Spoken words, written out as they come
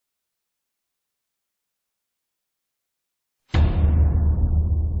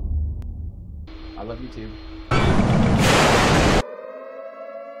I love you too.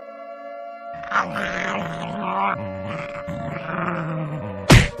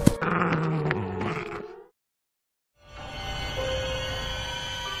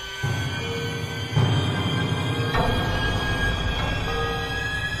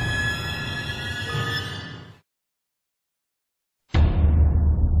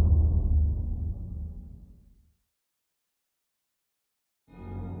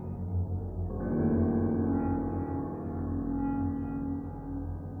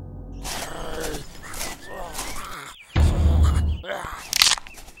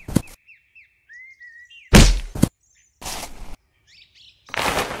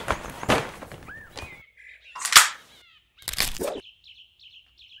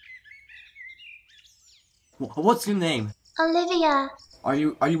 What's your name? Olivia. Are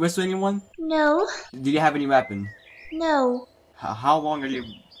you with anyone? No. Do you have any weapon? No. How long have you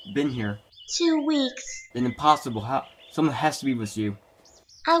been here? 2 weeks. Then impossible. Someone has to be with you.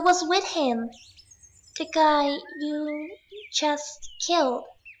 I was with him. The guy you just killed.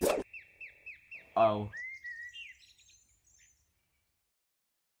 Oh.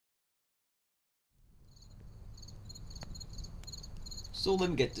 So let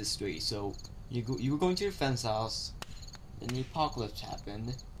me get this straight. So you were going to your friend's house, then the apocalypse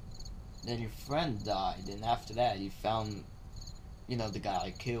happened, then your friend died, and after that you found, the guy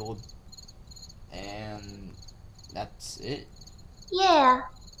I killed, and that's it. Yeah.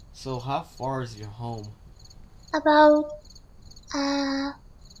 So how far is your home? About our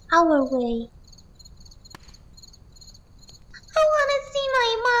way. I want to see my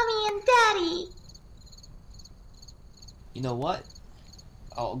mommy and daddy. You know what?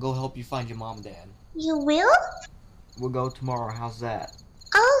 I'll go help you find your mom and dad. You will? We'll go tomorrow. How's that?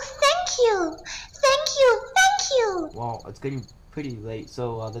 Oh, thank you. Thank you. Thank you. Well, it's getting pretty late,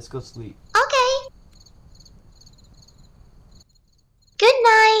 so let's go sleep. Okay. Good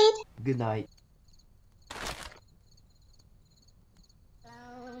night. Good night.